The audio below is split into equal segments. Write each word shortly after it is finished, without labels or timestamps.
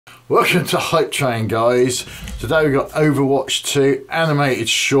Welcome to Hypetrain, guys. Today we've got Overwatch 2 animated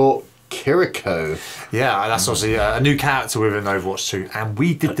short Kiriko. Yeah, that's obviously a new character within Overwatch 2, and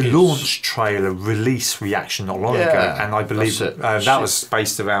we did the launch trailer release reaction not long ago, and I believe that was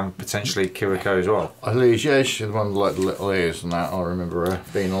based around potentially Kiriko as well. I believe, yeah, she's the one with like the little ears and that. I remember her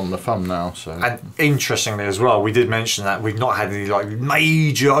being on the thumbnail. So, and interestingly as well, we did mention that we've not had any like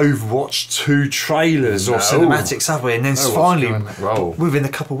major Overwatch 2 trailers or cinematics, have we? And then finally, within a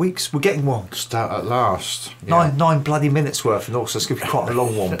couple of weeks, we're getting one. Start at last. Nine bloody minutes worth, and also it's going to be quite a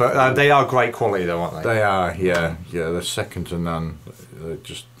long one, but they are great quality though, aren't they? They are, yeah. They're second to none. They're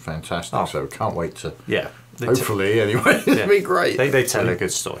just fantastic. So can't wait to. Yeah. Hopefully, anyway, it'll be great. They tell a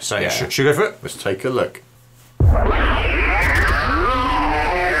good story. So should we go for it? Let's take a look.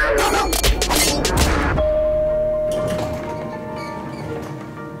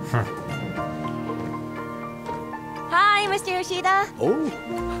 Hi, Mr. Yoshida. Oh,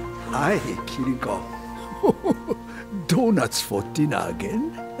 hi, Kiriko. Donuts for dinner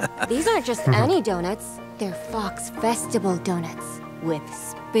again? These aren't just any donuts. They're Fox Festival donuts with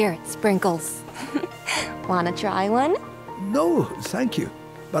spirit sprinkles. Wanna try one? No, thank you.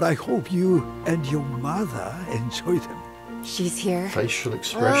 But I hope you and your mother enjoy them. She's here. Facial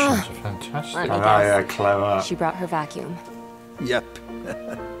expressions are fantastic. Let me guess. Clever. She brought her vacuum. Yep.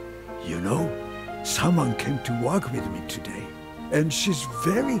 You know, someone came to work with me today, and she's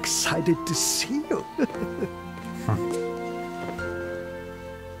very excited to see you.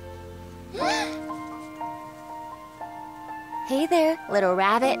 Hey there, little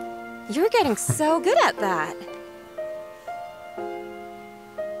rabbit. You're getting so good at that.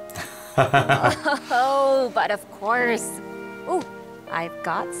 Oh, but of course. Oh, I've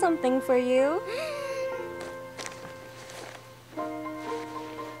got something for you.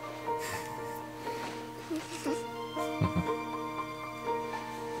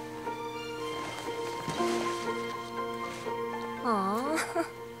 Aww.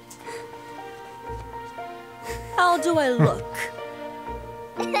 How do I look?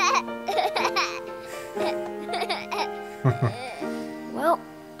 Well,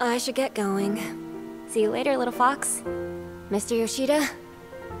 I should get going. See you later, little fox. Mr. Yoshida,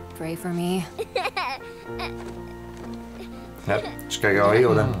 pray for me. Yep, just go eat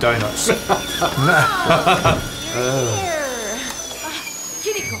all them donuts.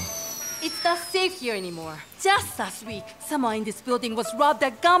 Kiriko, it's not safe here anymore. Just last week, someone in this building was robbed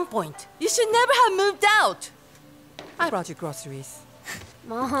at gunpoint. You should never have moved out. I brought you groceries.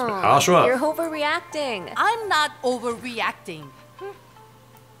 Mom, Sure. you're overreacting. I'm not overreacting.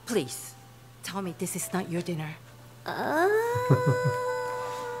 Please, tell me this is not your dinner.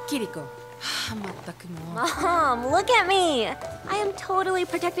 Kiriko. Mom, look at me. I am totally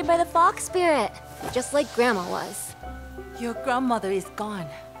protected by the fox spirit, just like Grandma was. Your grandmother is gone.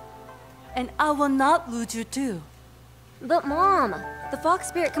 And I will not lose you too. But Mom, the fox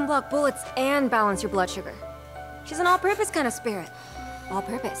spirit can block bullets and balance your blood sugar. She's an all-purpose kind of spirit.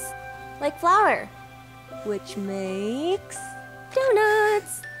 All-purpose. Like flour. Which makes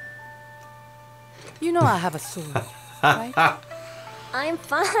donuts. You know I have a sword, right? I'm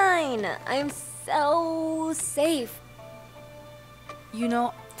fine. I'm so safe. You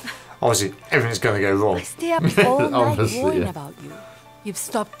know, obviously, everything's going to go wrong. I stay up all night worrying about you. You've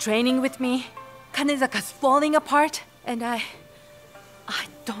stopped training with me. Kanezaka's falling apart, and I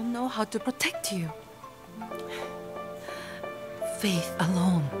don't know how to protect you. Faith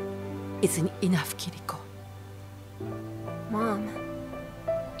alone isn't enough, Kiriko. Mom,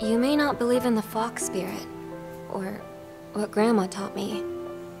 you may not believe in the fox spirit, or what Grandma taught me,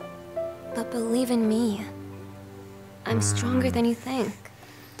 but believe in me. I'm stronger than you think.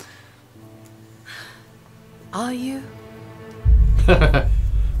 Are you?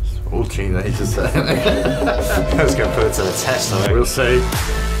 All teenagers saying it. Let's go put it to the test, I think. We'll see.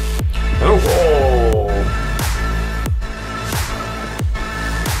 Oh.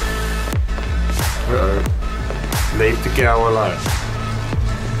 Leave the girl alone.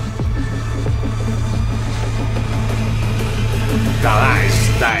 Now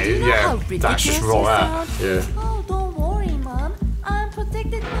that's just raw out. Yeah. Oh, don't worry, Mom. I'm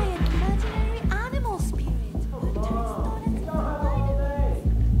protected by an imaginary animal spirit.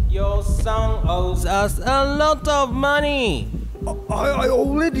 Your son owes us a lot of money. I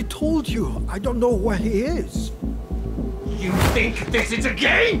already told you. I don't know where he is. You think this is a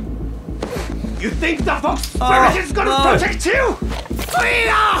game? You think the Fox Spirit is gonna protect you? We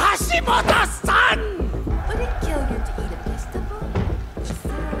are Hashimoto-san! Would it kill you to eat a vegetable?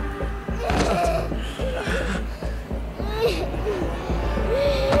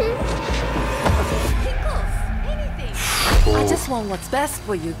 want what's best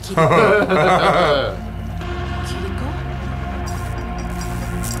for you, Kiriko. Kiriko?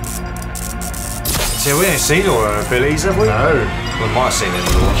 See, we ain't seen all her abilities, have we? No. We might have seen it in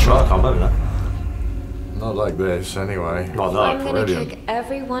the launch, right? I can't remember that. Not like this, anyway. Not I'm that. gonna brilliant. kick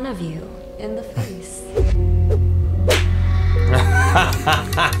every one of you in the face.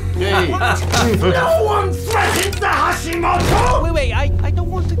 No one threatens the Hashimoto! Wait, I don't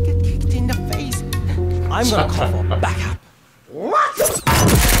want to get kicked in the face. I'm gonna call for backup. What?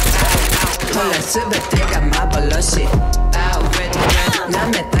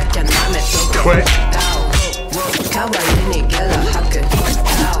 Quit.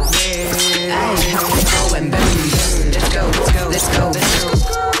 Let's go.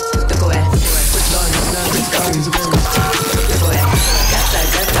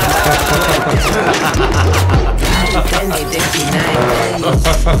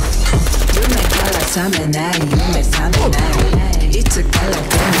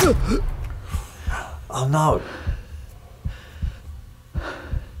 Oh no.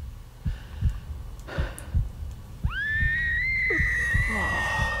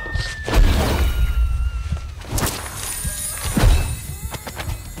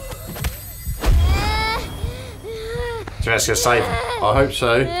 Just gonna save him. I hope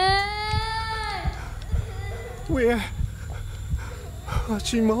so. Where?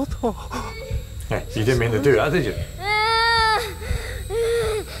 Hashimoto. Yeah, you didn't mean to do that, did you?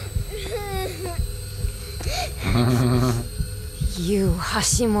 You,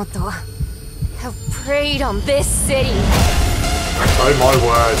 Hashimoto, have preyed on this city, Oh my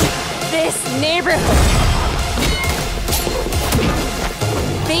word. this neighborhood,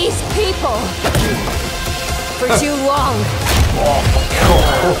 these people, for too long.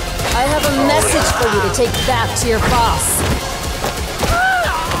 I have a message for you to take back to your boss.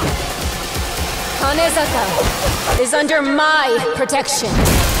 Kanezaka is under my protection.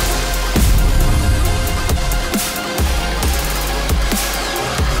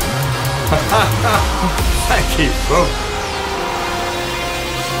 Thank you, bro.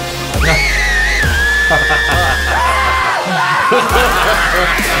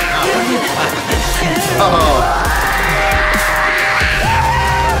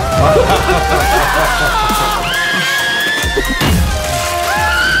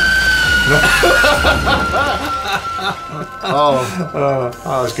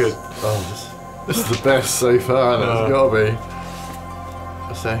 That was good. Oh, this is the best so far, and it's gotta be.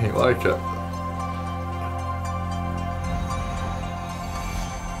 There's anything like it.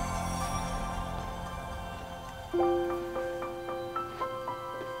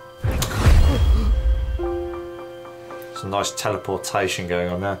 Some nice teleportation going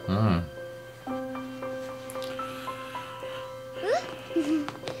on there.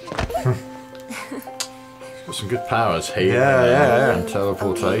 Got some good powers here. Yeah. And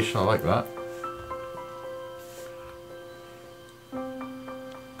teleportation, I like that.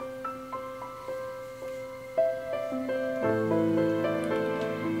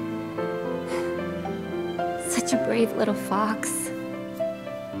 Such a brave little fox.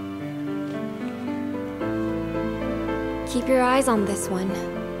 Keep your eyes on this one.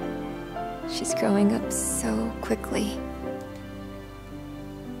 She's growing up so quickly.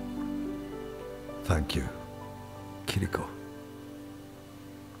 Thank you, Kiriko.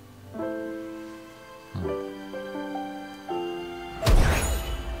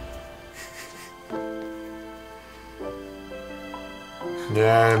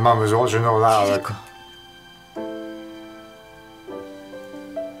 Yeah, Mum was watching all that. I reckon.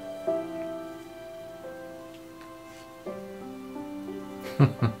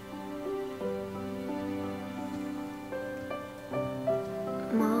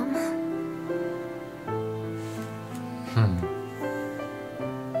 Mom?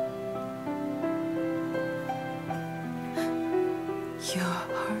 Your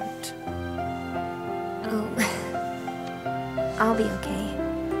heart. Oh. I'll be okay.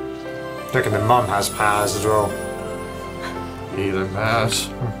 I reckon the Mum has powers as well. Healing powers.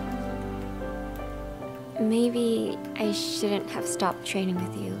 Maybe I shouldn't have stopped training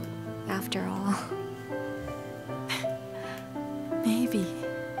with you, after all. Maybe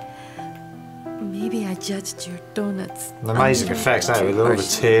I judged your donuts. The amazing effects there with all the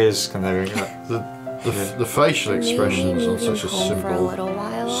tears and everything. The facial expressions on Maybe such a moving home for a simple little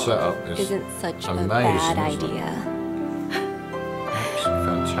while setup is isn't such a amazing, bad isn't it? idea.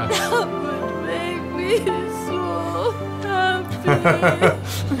 fantastic. Would make me so happy.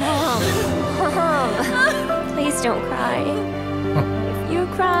 Mom, please don't cry. If you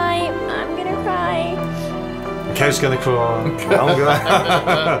cry, I'm gonna cry. Kev's gonna cry. I'm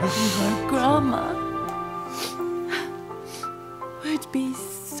gonna. My grandma.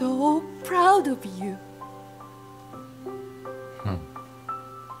 so proud of you.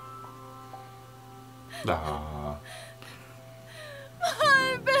 Ah.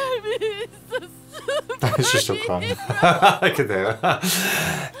 My baby is so super. That's just a crumb. I could do it.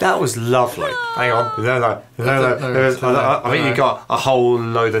 That was lovely. Hang on. No. I think you got a whole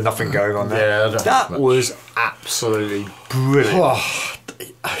load of nothing going on there. Yeah, that was absolutely brilliant. Oh,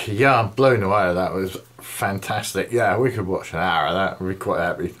 yeah, I'm blown away. That was fantastic. Yeah, we could watch an hour of that. We'd be quite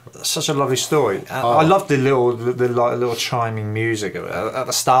happy. Such a lovely story. I love the little chiming music at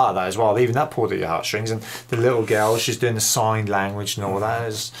the start of that as well. Even that pulled at your heartstrings. And the little girl, she's doing the sign language and all that.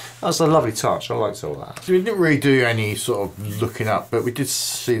 That was a lovely touch. I liked all that. So we didn't really do any sort of looking up, but we did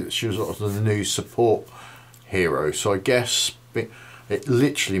see that she was sort of the new support hero. So I guess it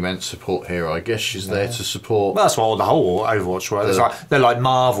literally meant support hero. I guess she's there to support. Well, that's what the whole Overwatch were. They're like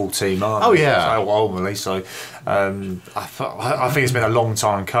Marvel team, aren't they? Oh yeah. So ultimately, so I think it's been a long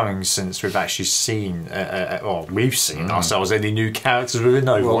time coming since we've actually seen, or we've seen ourselves any new characters within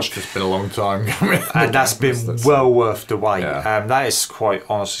Overwatch. Well, it's been a long time coming, and that's been well worth the wait. Yeah. That is quite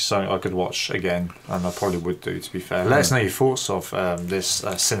honestly something I could watch again, and I probably would do. To be fair, let us know your thoughts of this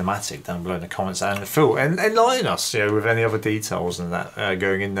cinematic down below in the comments, and Phil, and enlighten us, with any other details and that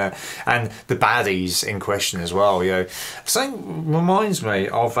going in there, and the baddies in question as well. Something reminds me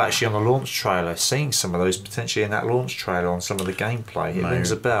of actually on the launch trailer, seeing some of those potentially in that launch trailer on some of the gameplay. It rings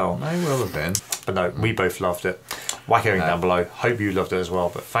a bell. May well have been. But no, we both loved it. Whack everything down below. Hope you loved it as well.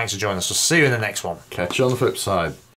 But thanks for joining us. We'll see you in the next one. Catch you on the flip side.